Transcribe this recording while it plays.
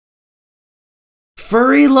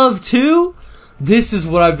Furry love too? This is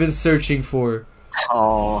what I've been searching for.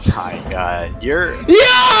 Oh my god, you're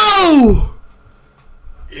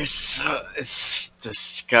so, it's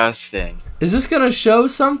disgusting. Is this gonna show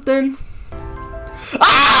something?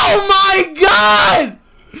 Oh my god!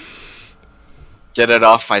 Get it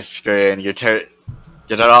off my screen. Get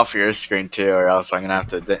it off your screen too, or else I'm gonna have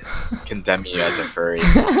to condemn you as a furry.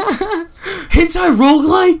 Hentai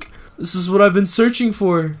roguelike? This is what I've been searching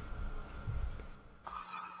for.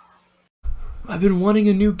 I've been wanting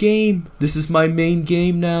a new game. This is my main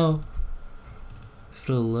game now. If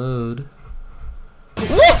it'll load.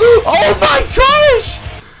 Oh my gosh!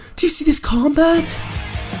 Do you see this combat?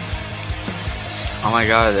 Oh my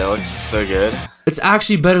god, that looks so good. It's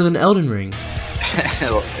actually better than Elden Ring.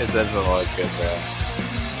 It doesn't look good, bro.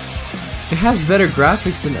 It has better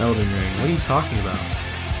graphics than Elden Ring. What are you talking about?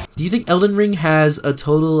 Do you think Elden Ring has a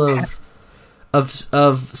total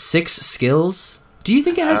of 6 skills? Do you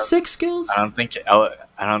think it has 6 skills? I don't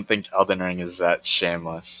think Elden Ring is that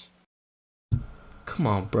shameless. Come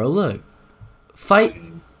on, bro. Look, fight.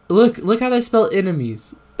 Look how they spell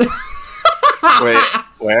enemies. Wait,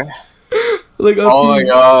 where? Look up oh here.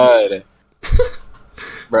 my god,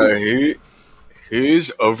 bro!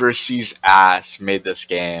 Whose overseas ass made this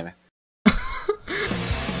game?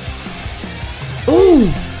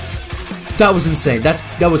 Ooh, that was insane. That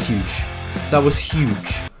was huge. That was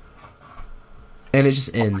huge. And it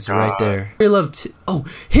just ends right there. I love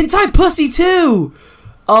hentai pussy too.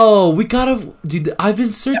 Oh, we gotta, dude. I've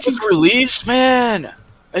been searching. That was released, man.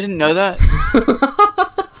 I didn't know that.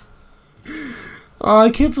 Oh, I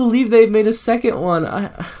can't believe they made a second one.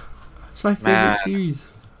 It's my favorite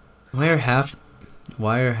series. Why are half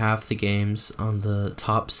the games on the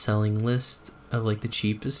top selling list of like the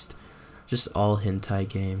cheapest just all hentai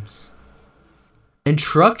games? And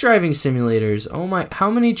truck driving simulators. Oh my,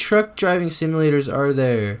 how many truck driving simulators are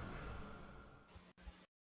there?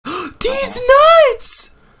 These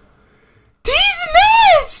nuts! These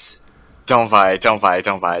nuts! Don't buy it, don't buy it,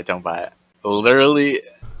 don't buy it, don't buy it. Literally,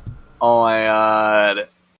 oh my god.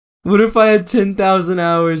 What if I had 10,000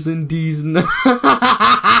 hours in these nuts?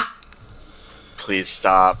 Please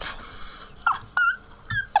stop.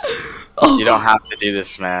 Oh. You don't have to do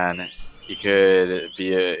this, man. You could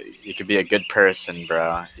be a good person,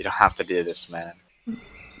 bro. You don't have to do this, man.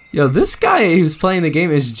 Yo, this guy who's playing the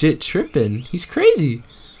game is jit tripping. He's crazy.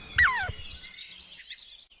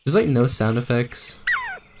 There's like no sound effects.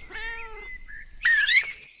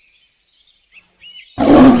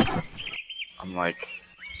 I'm like,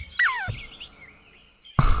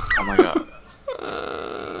 oh my god.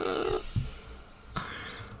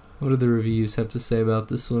 What do the reviews have to say about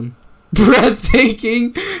this one?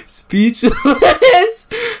 Breathtaking, speechless,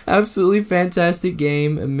 absolutely fantastic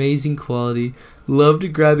game, amazing quality.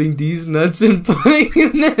 Loved grabbing these nuts and putting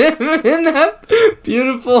them in that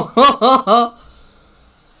beautiful.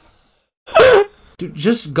 Dude,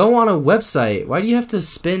 just go on a website. Why do you have to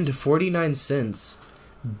spend 49 cents?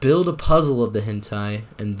 Build a puzzle of the hentai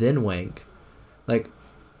and then wank. Like,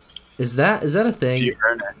 is that a thing? So you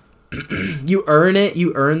earn it. You earn it.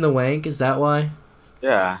 You earn the wank. Is that why?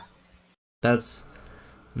 Yeah. I've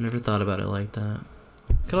never thought about it like that.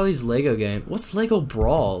 Look at all these Lego games. What's Lego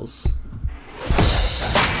Brawls?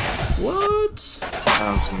 What?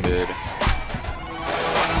 Sounds good.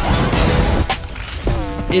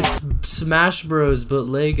 It's Smash Bros, but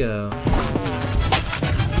Lego.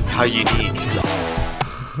 How unique.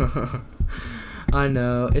 I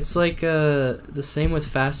know. It's like the same with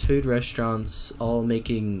fast food restaurants all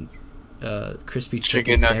making crispy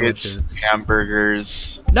chicken nuggets, sandwiches.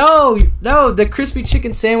 hamburgers. No, the crispy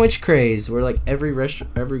chicken sandwich craze, where like every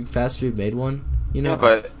fast food made one. You know, Yeah,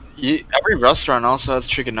 but every restaurant also has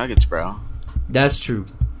chicken nuggets, bro. that's true.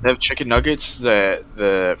 They have chicken nuggets,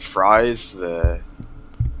 the fries, the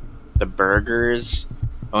burgers.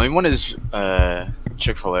 The only one is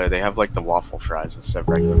Chick-fil-A. They have like the waffle fries instead of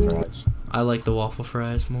regular fries. I like the waffle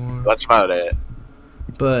fries more. That's about it.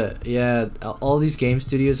 But yeah, all these game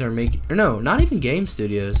studios are making, or no, not even game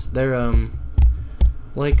studios. They're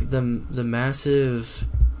like the massive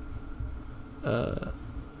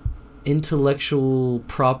intellectual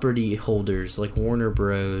property holders like Warner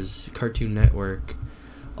Bros, Cartoon Network,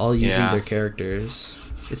 all using their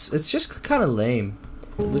characters. It's just kind of lame.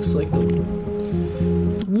 It looks like the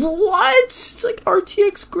what? It's like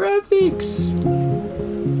RTX graphics.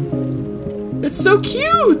 It's so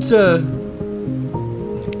cute.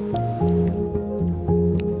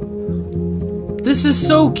 This is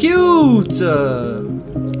so cute!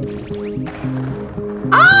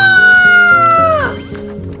 Ah!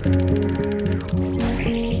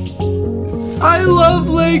 I love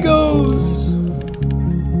Legos!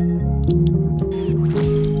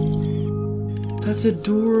 That's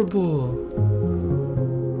adorable.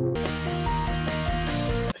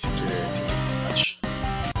 I think you're thinking too much.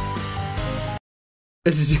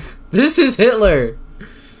 This is Hitler.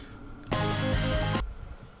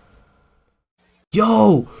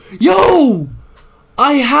 Yo! Yo!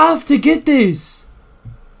 I have to get this.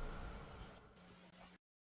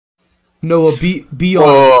 Noah, be honest.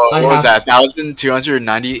 Whoa, what was that?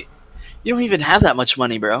 1,290? You don't even have that much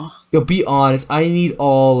money, bro. Yo, be honest. I need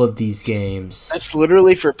all of these games. That's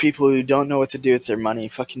literally for people who don't know what to do with their money.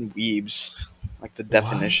 Fucking weebs. Like the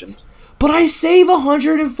definition. What? But I save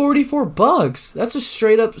 $144. That's a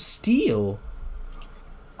straight up steal.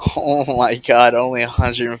 Oh my god, only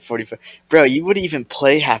 145. Bro, you wouldn't even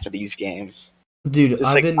play half of these games. Dude,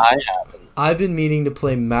 Just like I haven't. I've been meaning to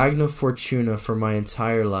play Magna Fortuna for my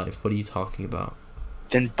entire life. What are you talking about?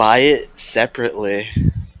 Then buy it separately.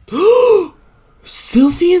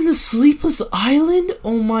 Sylvie and the Sleepless Island?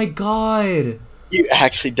 Oh my god. You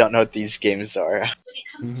actually don't know what these games are.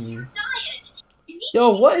 Mm-hmm. Yo,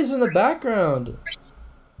 what is in the background?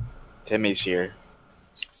 Timmy's here.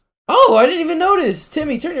 Oh, I didn't even notice.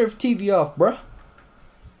 Timmy, turn your TV off, bruh.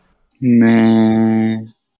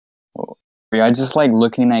 Man. Were y'all just like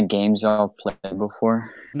looking at games y'all played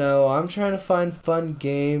before? No, I'm trying to find fun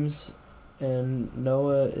games, and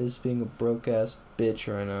Noah is being a broke-ass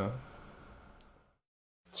bitch right now.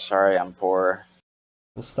 Sorry, I'm poor.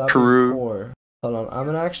 Well, stop being poor. Hold on, I'm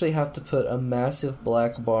gonna actually have to put a massive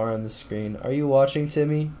black bar on the screen. Are you watching,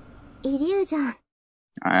 Timmy? Illusion.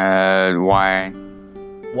 Why?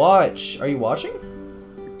 Watch. Are you watching?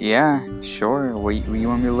 Yeah, sure. What you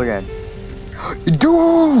want me to look at?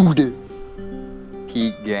 Dude!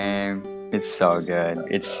 Peak game. It's so good.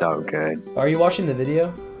 It's so good. Are you watching the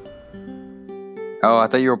video? Oh, I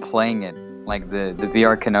thought you were playing it. Like the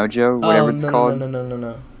VR Kanojo, whatever it's called.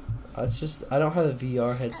 No. It's just, I don't have a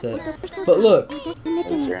VR headset. But look!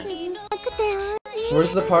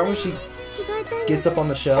 Where's the part when she gets up on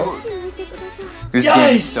the shelf? This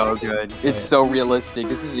game is so good. It's so realistic.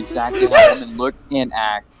 This is exactly how women look and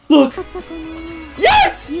act. Look!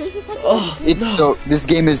 Yes! Oh, This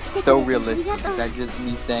game is so realistic. Is that just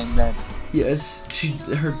me saying that? Yes.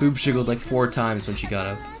 Her boob shiggled like 4 times when she got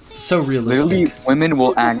up. So realistic. Literally, women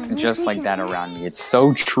will act just like that around me. It's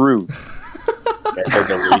so true.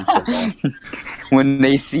 When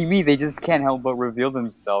they see me, they just can't help but reveal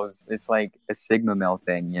themselves. It's like a Sigma male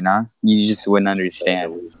thing, you know? You just wouldn't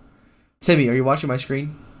understand. Timmy, are you watching my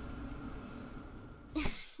screen?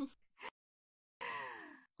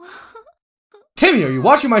 Timmy, are you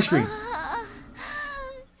watching my screen?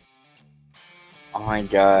 Oh my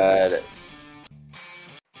god.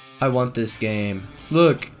 I want this game.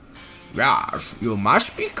 Look. Yes, you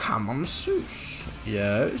must become a Zeus.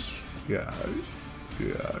 Yes.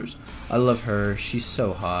 I love her. She's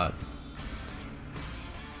so hot.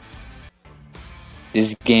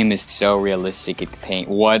 This game is so realistic. It paint.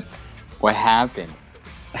 What happened?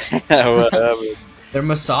 What happened? They're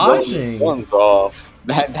massaging. One's off.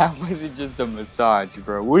 That wasn't just a massage,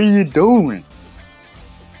 bro. What are you doing?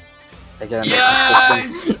 Again,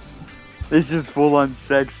 yes! It's just full on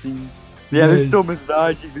sex scenes. Yeah, they're still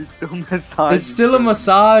massaging. It's still a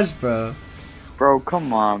massage, bro. Bro,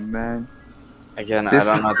 come on, man. Again, I don't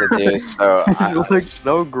know what to do, so this looks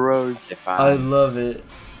so gross. I love it.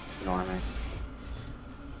 You know what I mean?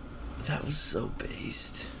 That was so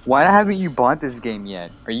based. Why haven't you bought this game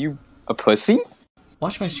yet? Are you a pussy?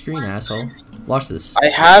 Watch my screen, asshole. Watch this. I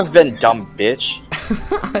have been dumb, bitch.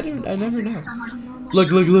 I never know. Look.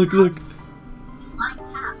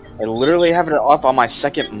 I literally have it up on my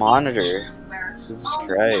second monitor. Jesus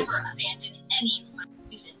Christ.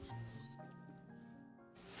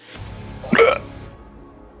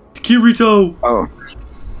 Kirito! Oh.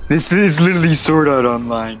 This is literally Sword Art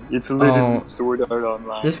Online. It's literally Sword Art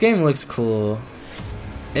Online. This game looks cool.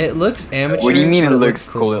 It looks amateur. What do you mean it looks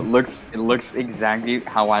cool? It looks exactly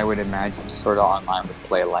how I would imagine Sword Art Online would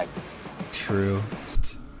play like. True.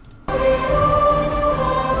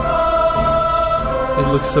 It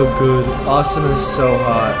looks so good. Austin is so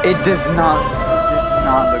hot. It does not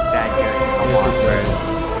look that good. Yes, it does.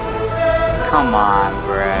 Come on,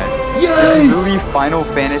 bruh. Yes! This is literally Final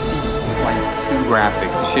Fantasy like 2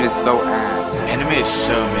 graphics. This shit is so ass. Anime is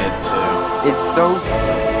so mid too. It's so.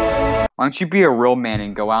 Why don't you be a real man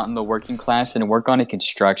and go out in the working class and work on a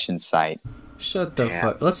construction site? Shut the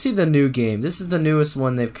fuck. Let's see the new game. This is the newest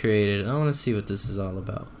one they've created. I want to see what this is all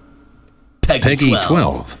about. Peggy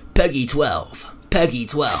 12. Peggy 12. Peggy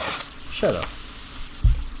 12. Shut up.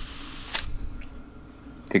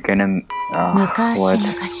 You're gonna. What?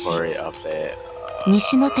 Story update.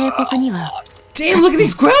 西の帝国には Damn, look at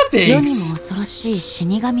these 世にも graphics! 恐ろしい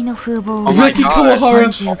死神の風貌を Oh my Reki God.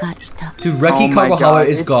 Kawahara! 真珠がいた。 Dude, Reki Oh my Kawahara God,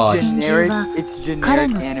 is it's God. It's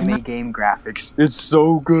generic anime game graphics. It's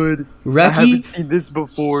so good. I Reki... haven't seen this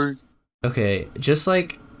before. Okay, just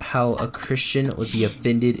like how a Christian would be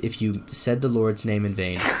offended if you said the Lord's name in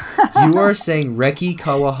vain, you are saying Reki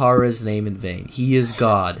Kawahara's name in vain. He is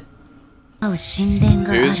God. 会う神殿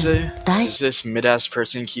があ Who's る it? 大 Who's this mid-ass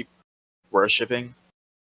person keep worshipping?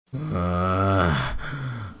 I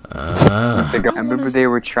remember they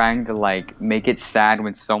were trying to like make it sad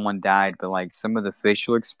when someone died, but like some of the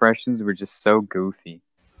facial expressions were just so goofy.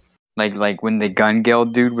 Like when the gun gale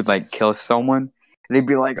dude would like kill someone, they'd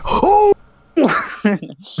be like, "Oh!"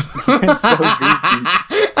 It's so goofy.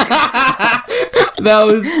 That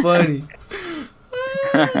was funny.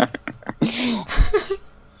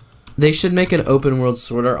 They should make an open world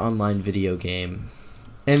Sword Art Online video game,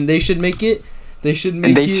 and they should make it. They should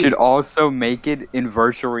make And they it. should also make it in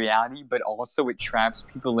virtual reality, but also it traps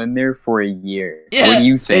people in there for a year. What do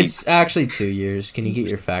you think? It's actually 2 years. Can you get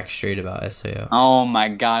your facts straight about SAO? Oh my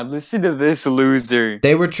god, listen to this loser.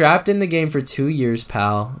 They were trapped in the game for 2 years,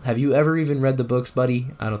 pal. Have you ever even read the books, buddy?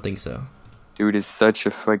 I don't think so. Dude is such a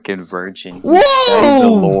fucking virgin. He Whoa! studied the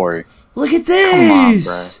lore. Look at Come on,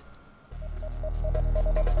 this!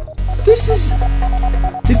 This is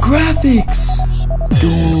the graphics.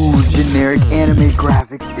 Dude, generic anime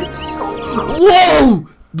graphics. It's so Whoa!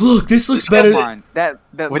 Look, this looks better. Come on. That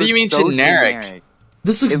What do you looks mean so generic?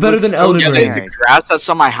 This looks It better looks than so Elden Yeah, Ring. the grass that's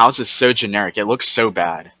on my house is so generic. It looks so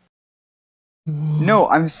bad. No,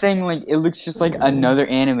 I'm saying like it looks just like another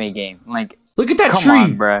anime game. Like, Look at that come tree.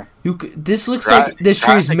 on, bruh. This looks Gra- like this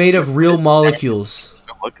tree is graphics made of real It molecules.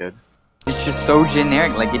 don't look good. It's just so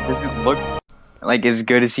generic. Like it doesn't look like as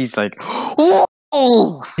good as he's like.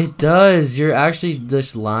 Oh. It does. You're actually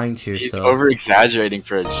just lying to He's yourself. over exaggerating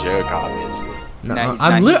for a joke, obviously. No, No, he's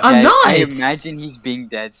I'm not. I'm He's not. dead. Imagine he's being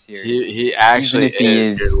dead serious. He actually Even if he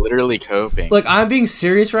is. is. You're literally coping. Look, I'm being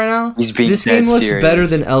serious right now. He's being This dead game looks serious. better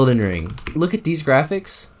than Elden Ring. Look at these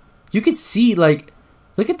graphics. You can see like,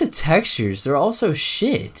 look at the textures. They're also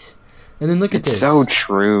shit. And then look at It's this. so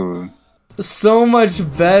true. So much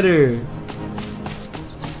better.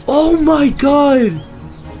 Oh my god!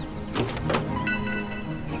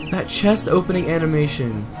 That chest opening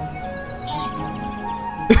animation.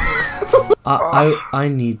 I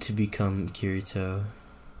need to become Kirito.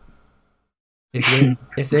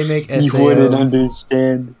 If they make You wouldn't SAO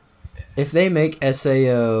understand. if they make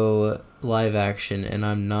SAO live action and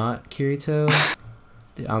I'm not Kirito,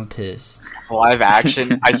 dude, I'm pissed. Live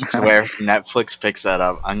action, I swear, if Netflix picks that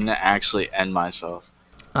up, I'm gonna actually end myself.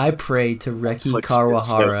 I pray to Reki Netflix is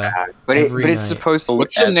so Kawahara bad. But every it's night. supposed to.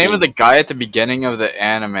 What's the name of the guy at the beginning of the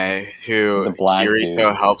anime who The black Kirito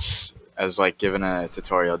dude. helps as like giving a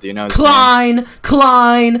tutorial? Do you know his Klein!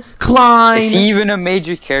 Is he even a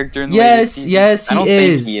major character in the Yes, latest seasons? yes, I don't he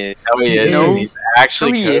think is. he is. name? No, he He is. is. He's No,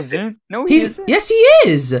 actually he coping. isn't. No, he He's isn't. yes he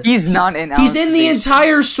is. He's not an. He's in the Alicization.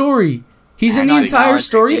 entire story. He's in the Not entire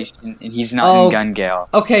story. Alicization, and he's not Oh, in Gun Gale.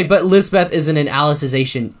 Okay, but Lisbeth isn't an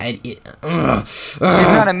Alicization. She's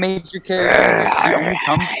not a major character. She only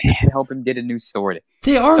comes just to help him get a new sword.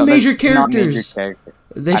 They are So major that's not major characters. character.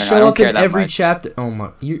 They I don't know, I show don't up care in that every much. chapter. Oh my,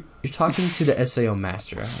 you're talking to the SAO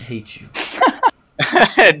master. I hate you.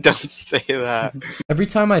 Don't say that. Every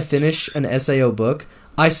time I finish an SAO book,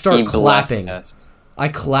 I start He blessed clapping. us. I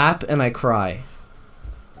clap and I cry.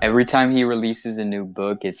 Every time he releases a new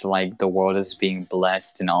book, it's like the world is being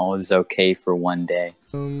blessed and all is okay for one day.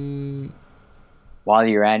 While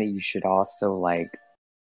you're at it, you should also like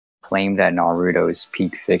claim that Naruto is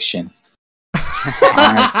peak fiction.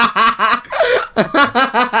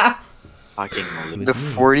 Fucking With The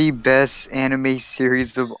me. 40 best anime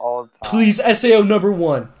series of all time. Please, SAO number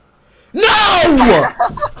 1. No!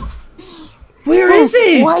 Where is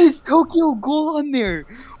it? Why is Tokyo Ghoul on there?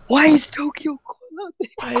 Why is Tokyo Ghoul on there?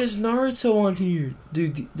 Why is Naruto on here?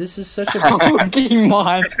 Dude, this is such a...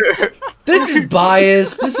 Pokemon. This is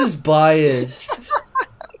biased. This is biased.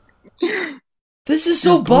 This is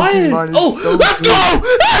so Dude, Pokemon biased. is Oh, so let's good. go!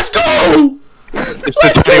 Let's go! It's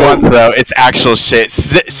the 21 though. It's actual shit.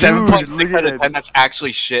 7.6 look out at of 10. That's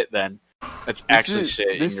actually shit. Then that's actually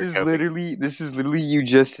shit. This and is you're literally you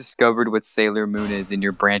just discovered what Sailor Moon is and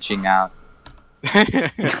you're branching out. coping.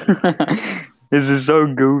 This is so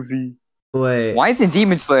goofy. Wait. Why isn't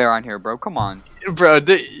Demon Slayer on here, bro? Come on. bro, you're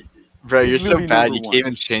It's so literally bad. number You one. can't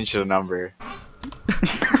even change the number.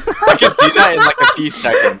 I can do that in like a few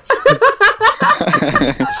seconds.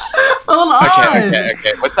 Hold on.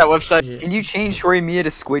 Okay. What's that website? Can you change Horimiya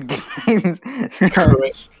to Squid Games?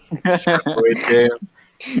 Squid Game.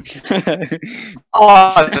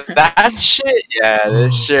 Oh, that shit. Yeah,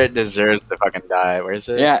 this shit deserves to fucking die. Where is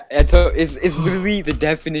it? Yeah, it's literally the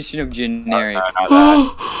definition of generic. No, not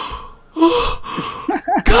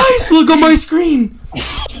that. Guys, look on my screen.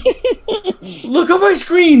 Look on my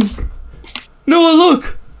screen. Noah,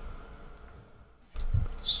 look.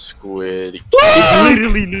 Squid. It's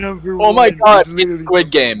literally number one. Oh my god, it's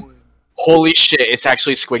Squid Game. Holy shit, it's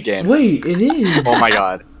actually Squid Game. Wait, it is. Oh my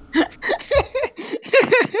god.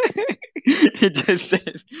 It just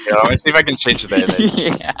says. Yo, let me see if I can change the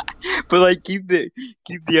image. Yeah, but like keep the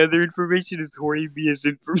other information as horny as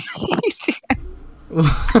information.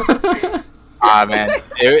 Ah man,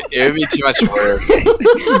 it would be too much work.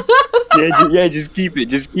 Yeah, just keep it.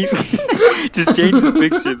 Just keep it. Just change the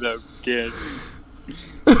picture though. Yeah.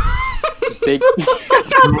 Just take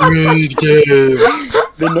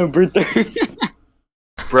the number 3.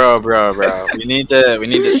 Bro. We need to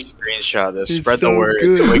screenshot this. It's Spread so the word.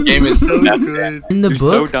 good. What game is So that? good. In the You're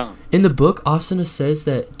so book, dumb. Asuna says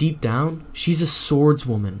that deep down she's a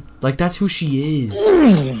swordswoman. Like that's who she is.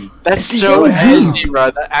 That's It's so so heavy, deep. bro.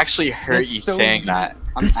 That actually hurt That's you so saying deep. that.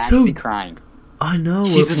 I'm That's so- actually crying. I know.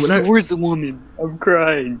 She's a when, I, swordswoman. I'm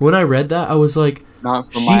crying. when I read that, I was like,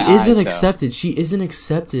 Not from she my isn't eyes, though. accepted. She isn't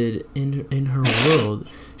accepted in her world.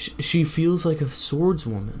 She feels like a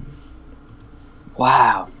swordswoman.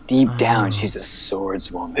 Wow. Deep I down, know. she's a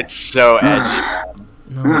swordswoman. It's so edgy, man.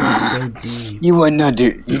 No, it's so deep. You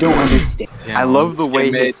don't understand. Yeah, I love the it's way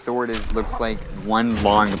made- his sword looks like one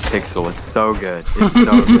long pixel. It's so good. It's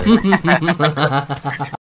so good.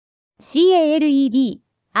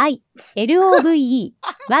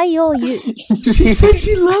 CALEBILOVEYOU She said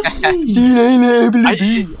she loves me.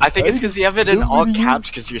 I think it's because you have it in all caps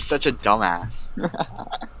because you're such a dumbass.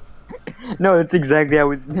 No, that's exactly how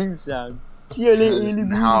his name sounds. That's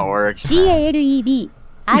not how it works. CALEBILOVEYOU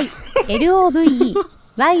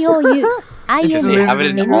Because they have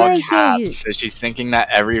it in all INNIKU caps, so she's thinking that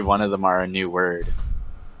every one of them are a new word.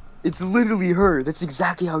 It's literally her. That's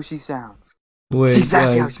exactly how she sounds. Wait,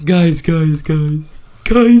 exactly guys.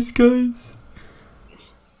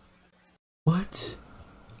 What?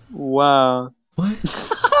 Wow. What?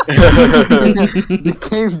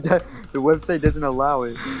 The website doesn't allow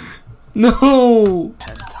it. No.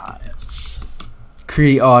 10 times.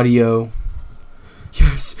 Create audio.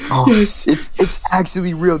 Yes. Oh, Yes. It's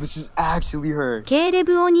actually real. This is actually her. ケイレ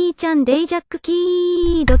ブお兄ちゃんデイジャックキ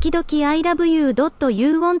ードキドキ I love you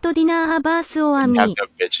 .you want dinner verse を You have み no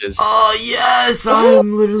bitches. Oh yes,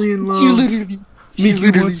 I'm literally in love. She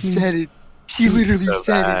literally wants me. said it. She literally So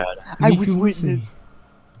said bad. it. I Miku was wants me. witness.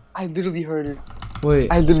 I literally heard her.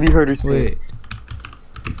 Wait. I literally heard her say Wait. it.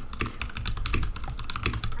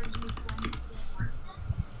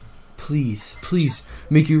 Please,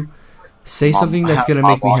 Miku, say Mom, something that's gonna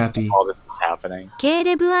Mom make me wants happy. All this is happening. ケイ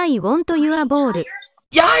レブ I want your ball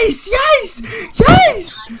Yes.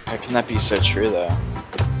 How can that be so true though?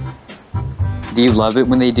 Do you love it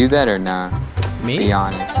when they do that or not? Be Me?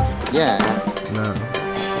 honest. Yeah. No.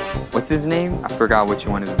 What's his name? I forgot which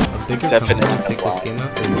one it is. A bigger Definitely company picked this not. game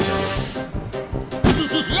up. They would have. This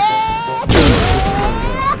is only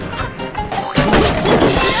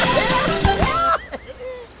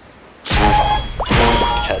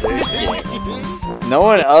No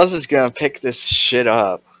one else is gonna pick this shit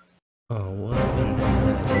up. Oh, what an ad.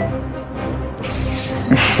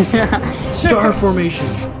 Star formation.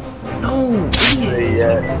 No, idiot.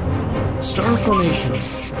 Yeah. Star formation.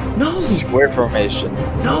 No, Square formation.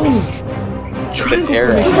 no. Triangle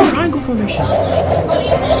arrow. formation. Triangle formation.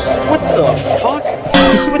 What the fuck?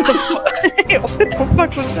 What the fuck? What the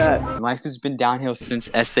fuck was that? Life has been downhill since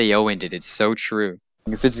SAO ended. It's so true.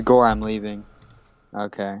 If it's gore, I'm leaving.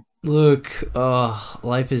 Okay. Look,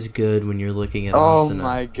 life is good when you're looking at Oh Asuna.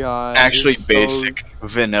 my god. Actually it's so- basic,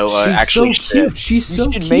 vanilla, She's actually so cute. She's so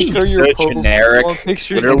You should cute. make her your So generic, profile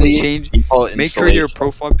picture and literally then change. default Make her your installation.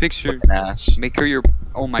 profile picture. Ass. Make her your.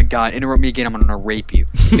 Oh my god! Interrupt me again. I'm gonna rape you.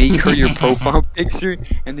 Make her your profile picture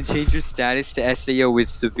and then change your status to SAO is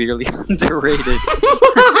severely underrated.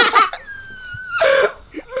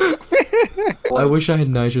 I wish I had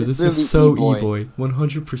Nitro. This really is so E-boy. E-boy.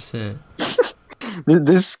 100%.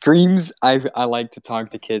 This screams. I like to talk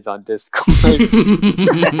to kids on Discord.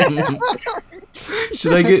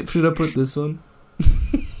 Should I put up with this one?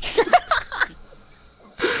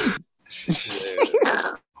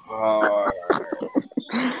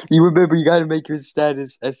 You remember, you gotta make your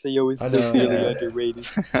status. SAO is I know. severely underrated.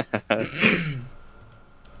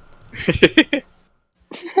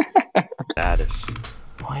 Status.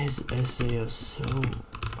 Why is SAO so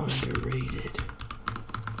underrated?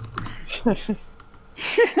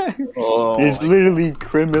 Oh, It's literally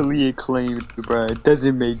criminally acclaimed, bro. It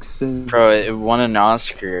doesn't make sense. bro, it won an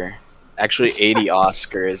Oscar. Actually, 80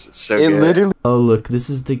 Oscars. It's so It good. literally. Oh look, this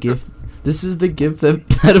is the gift. This is the gift that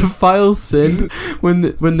pedophiles send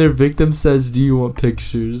when their victim says, "Do you want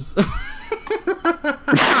pictures?"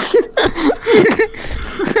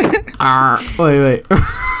 Wait.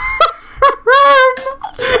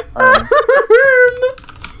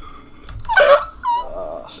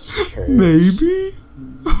 Maybe.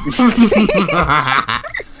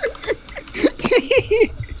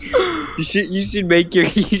 You should make your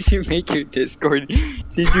Discord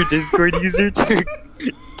change your Discord user to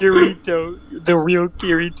Kirito, the real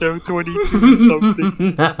Kirito 22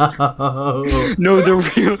 something. No. No, the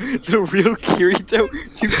real Kirito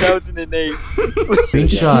 2008.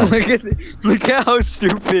 Screenshot. Look at how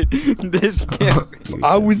stupid this game. If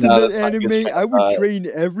I was in No, that that's not good. anime, I would train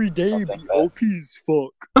every day and be OP as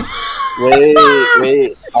fuck. Wait.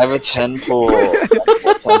 I have a 10 pull.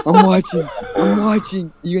 I'm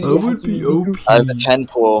watching. You I gonna would get be Miku? OP. I have a 10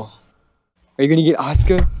 pull. Are you gonna get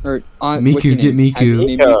Asuka or Miku, what's her get name? Miku.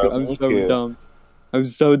 Actually, Miku. I'm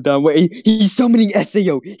so dumb. Wait, he's summoning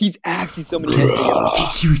Sao. He's actually summoning Sao.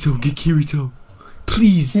 Get Kirito.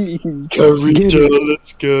 Please. Kirito,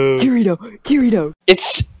 let's go. Kirito.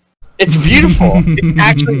 It's beautiful. It's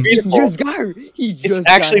actually He beautiful. just got her. It's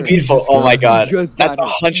actually beautiful. Just Oh got my her. god. Just That's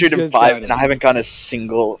got her. Just 105 got and I haven't gotten a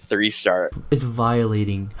single 3-star. It's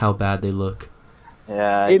violating how bad they look.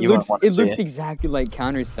 Yeah, It you looks wouldn't want to see it. exactly like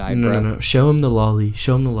Counterside, No, bro. no. Show him the lolly.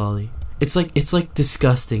 It's like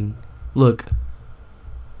disgusting. Look,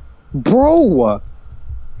 Bro,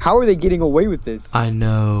 how are they getting away with this? I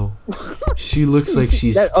know. She looks like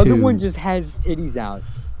she's that 2. other one just has titties out.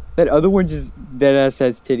 That other one just deadass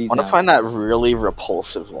has titties I want out. to find that really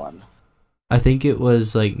repulsive one. I think it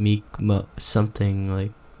was like something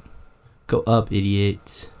like, go up,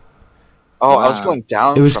 idiot. Oh, I was Wow. going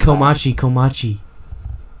down. It was from that. Komachi.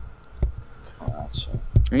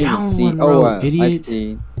 I didn't even Down see. one row, I idiot.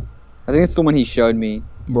 see. I think it's the one he showed me,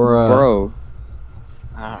 Bruh.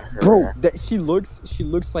 bro. That she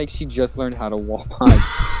looks like she just learned how to walk.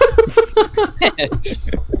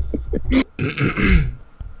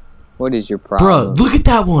 What is your problem? Bruh, look at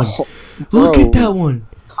that one. Look Bro, at that one.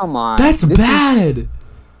 Come on. That's This is- bad.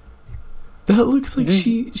 That looks like This-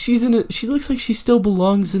 she looks like she still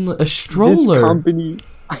belongs in a This stroller. company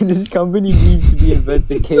needs to be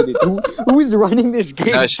investigated. Who is running this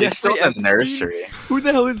game? No, she's still Jeffrey in the Epstein? nursery. Who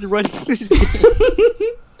the hell is running this game?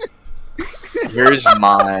 Here's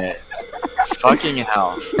my fucking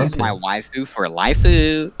hell. This is my waifu for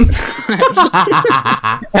lifeu.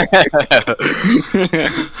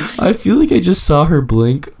 I feel like I just saw her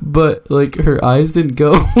blink, but like her eyes didn't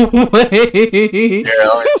go away.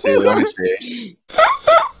 Here, let me see.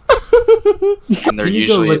 And they're Can you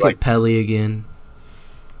go usually look like at Pelly again?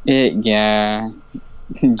 Yeah.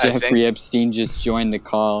 Jeffrey think- Epstein just joined the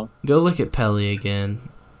call. Go look at Pelly again.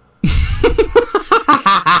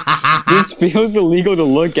 This feels illegal to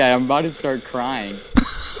look at. I'm about to start crying.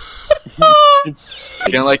 It's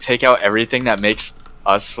you're gonna like take out everything that makes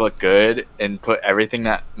us look good and put everything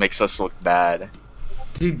that makes us look bad.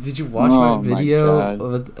 Dude, did you watch Oh my my video God.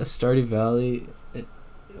 of a Stardew Valley?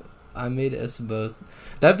 I made us both.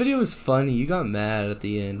 That video was funny. You got mad at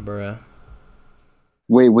the end, bruh.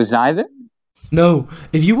 Wait, was I there? No,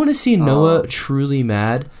 if you want to see Oh. Noah truly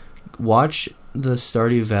mad, watch the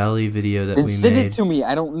Stardew Valley video that And we send made. it to me.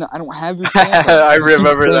 I don't know. I don't have your channel. I You keep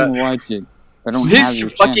remember saying that. Watch it. I don't have His your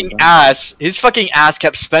fucking channel, his fucking ass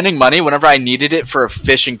kept spending money whenever I needed it for a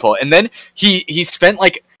fishing pole, and then he spent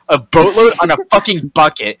like a boatload on a fucking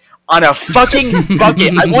bucket. On a fucking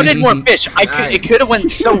bucket. I wanted more fish. It could have went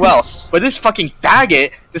so well, but this fucking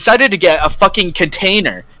faggot decided to get a fucking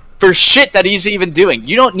container for shit that he's even doing.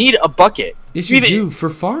 You don't need a bucket. Yes, You you even- do for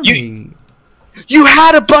farming. You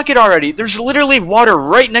had a bucket already. There's literally water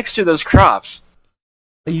right next to those crops.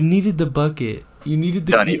 You needed the bucket. You needed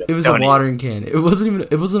the. Don't even, It was don't a watering can. It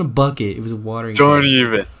wasn't a bucket. It was a watering Don't can.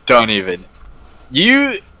 even.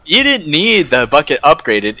 You didn't need the bucket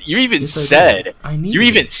upgraded. You even Yes, I said did. I need you it.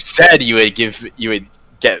 even said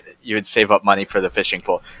you would save up money for the fishing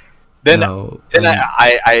pole. Then No,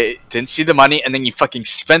 I didn't see the money, and then you fucking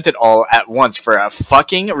spent it all at once for a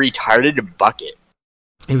fucking retarded bucket.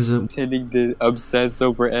 it was a. Pretending to obsess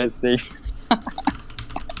over essay.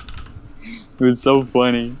 It was so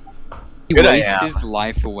funny. He Good I wastes am. his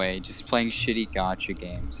life away just playing shitty gacha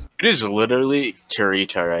games. It is literally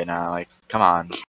Kirito right now. Like, come on.